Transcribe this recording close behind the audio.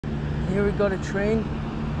Here we got a Trane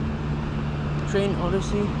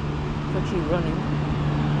Odyssey. It's actually running.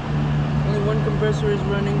 Only one compressor is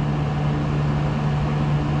running.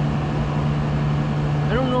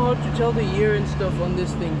 I don't know how to tell the year and stuff on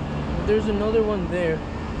this thing. But there's another one there.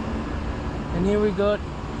 And here we got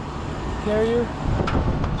carrier.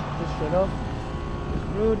 Just shut off.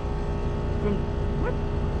 Ruud from what?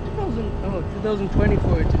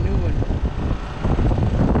 2024. It's a new one.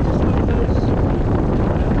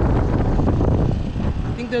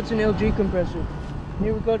 I think that's an LG compressor.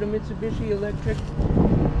 Here we got a Mitsubishi electric.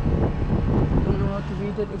 Don't know how to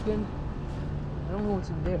read it again. I don't know what's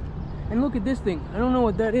in there. And look at this thing. I don't know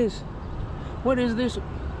what that is. What is this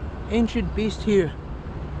ancient beast here?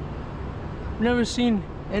 Never seen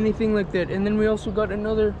anything like that. And then we also got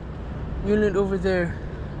another unit over there.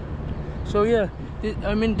 So yeah,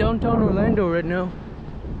 I'm in downtown Orlando right now,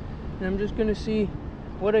 and I'm just gonna see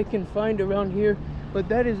what I can find around here. But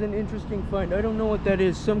that is an interesting find. I don't know what that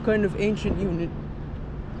is. Some kind of ancient unit.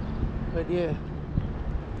 But yeah,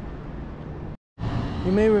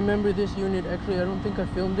 you may remember this unit. Actually, I don't think I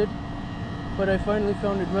filmed it, but I finally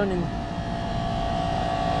found it running. It's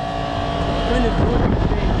kind of cool.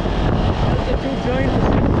 The two giant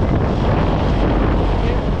machines.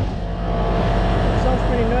 Yeah. Sounds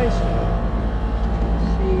pretty nice. Let's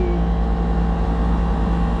see.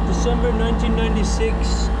 December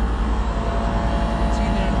 1996. See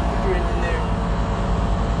that refrigerant in there.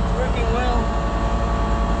 It's working well.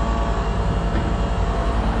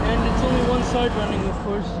 And it's only one side running, of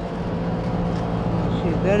course.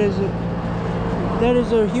 Shit, that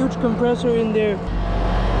is a huge compressor in there. It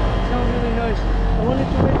sounds really nice. I wanted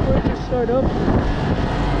to wait for it to start up,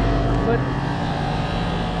 but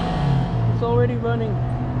it's already running.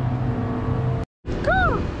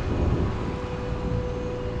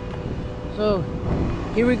 So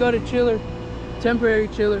here we got a chiller, temporary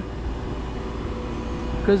chiller,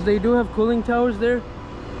 because they do have cooling towers there.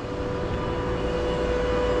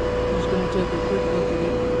 I'm just gonna take a quick look at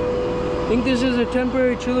it. I think this is a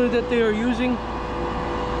temporary chiller that they are using,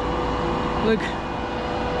 like,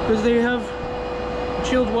 because they have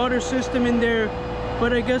chilled water system in there,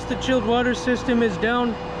 but I guess the chilled water system is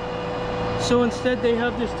down, so instead they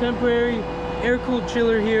have this temporary air-cooled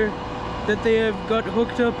chiller here that they have got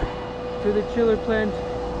hooked up to the chiller plant.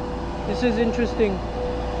 This is interesting. It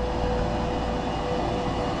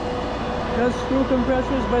has screw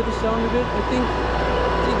compressors by the sound of it. I think,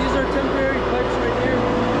 see, these are temporary pipes right here.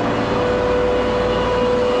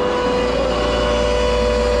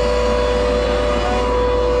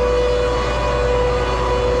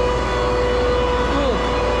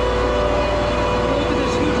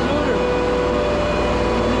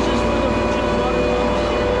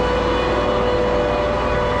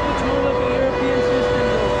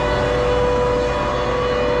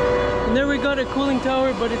 A cooling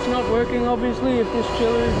tower, but it's not working obviously if this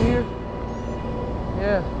chiller is here.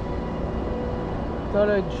 Yeah, thought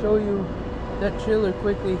I'd show you that chiller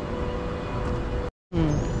quickly.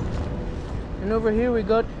 And over here we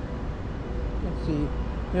got, let's see,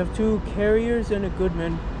 we have two carriers and a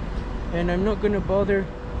Goodman, and I'm not gonna bother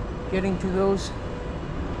getting to those.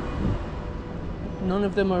 None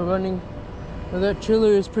of them are running. Well, that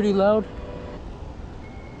chiller is pretty loud.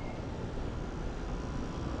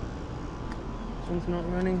 One's not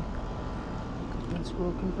running. Let's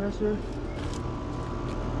go compressor.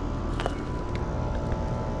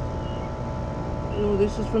 Oh,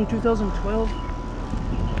 this is from 2012.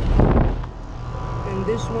 And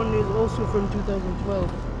this one is also from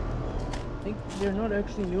 2012. I think they're not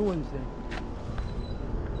actually new ones then.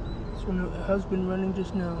 This one has been running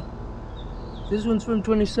just now. This one's from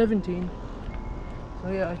 2017. So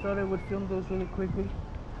yeah, I thought I would film those really quickly.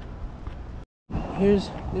 Here's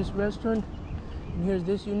this restaurant. And here's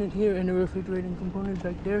this unit here and a refrigerating component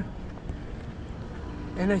back there.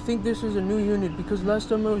 And I think this is a new unit because last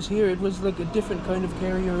time I was here it was like a different kind of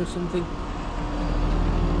carrier or something.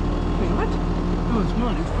 Wait, what? No, it's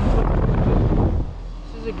not.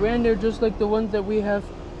 This is a Grandaire just like the ones that we have,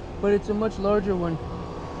 but it's a much larger one.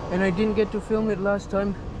 And I didn't get to film it last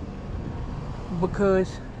time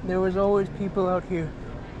because there was always people out here.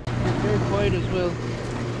 It's very quiet as well.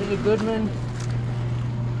 There's a Goodman.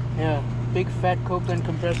 Yeah. Big fat Copeland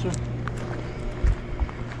compressor.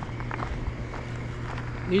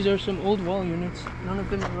 These are some old wall units. None of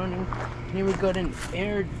them are running. And here we've got an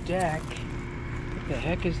air DAC. What the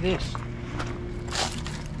heck is this?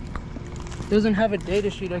 Doesn't have a data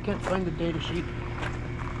sheet. I can't find the data sheet.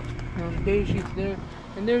 No, the data sheet's there.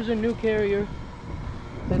 And there's a new carrier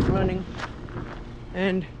that's running.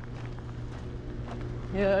 And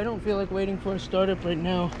yeah, I don't feel like waiting for a startup right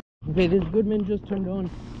now. Okay, this Goodman just turned on.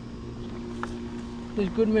 This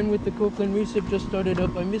Goodman with the Copeland recip just started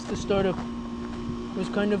up. I missed the startup. It was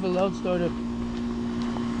kind of a loud startup.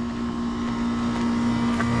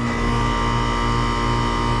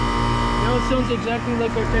 Now it sounds exactly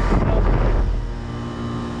like our Technical.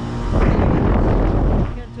 I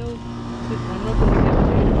can't tell. I'm not going to get the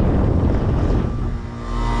data.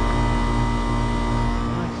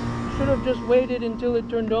 Nice. I should have just waited until it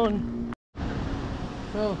turned on.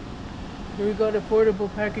 So, here we got a portable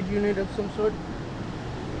package unit of some sort.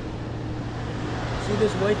 See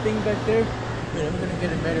this white thing back there? Wait, I'm gonna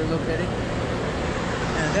get a better look at it.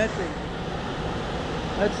 Yeah, that thing.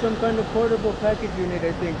 That's some kind of portable package unit,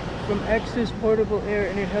 I think. From Axis Portable Air,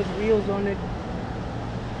 and it has wheels on it.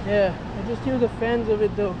 Yeah, I just hear the fans of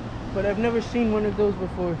it though. But I've never seen one of those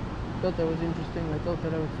before. Thought that was interesting. I thought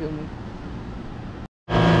that I would film it.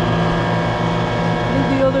 I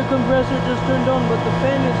think the other compressor just turned on, but the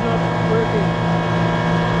fan is not working.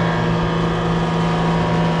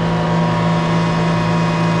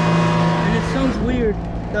 Sounds weird.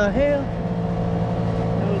 The hell?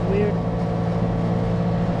 That was weird.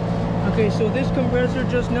 Okay, so this compressor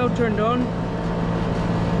just now turned on,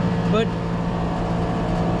 but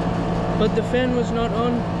the fan was not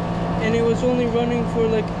on, and it was only running for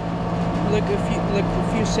like a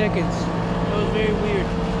few seconds. That was very weird,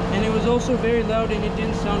 and it was also very loud, and it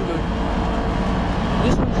didn't sound good.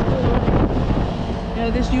 This one's still running. Yeah,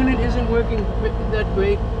 this unit isn't working that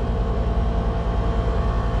great.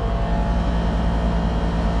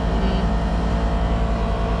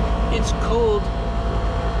 It's cold,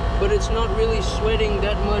 but it's not really sweating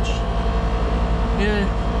that much. Yeah.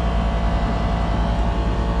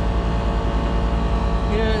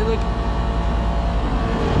 Yeah, like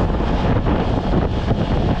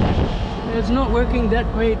it's not working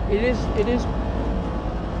that great. It is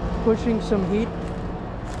pushing some heat,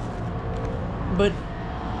 but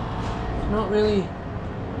it's not really.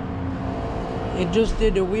 It just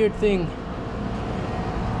did a weird thing.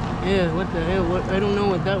 Yeah, what the hell? What? I don't know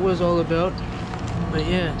what that was all about, but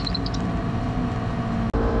yeah.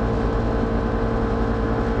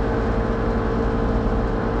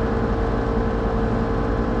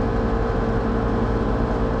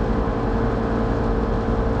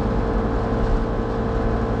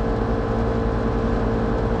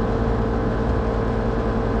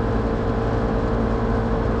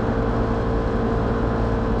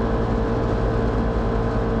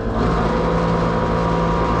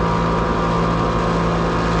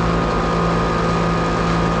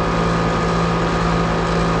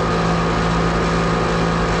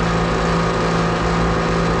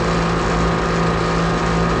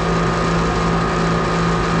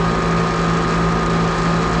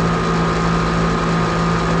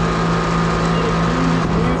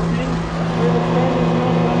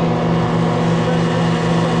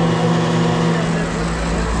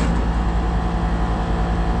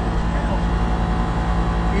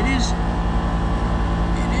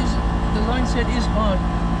 It is hot,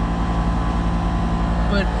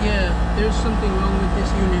 but yeah, there's something wrong with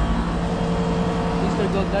this unit. At least I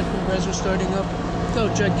got that compressor starting up. Look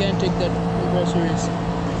how gigantic that compressor is.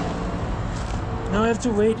 Now I have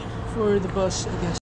to wait for the bus, I guess.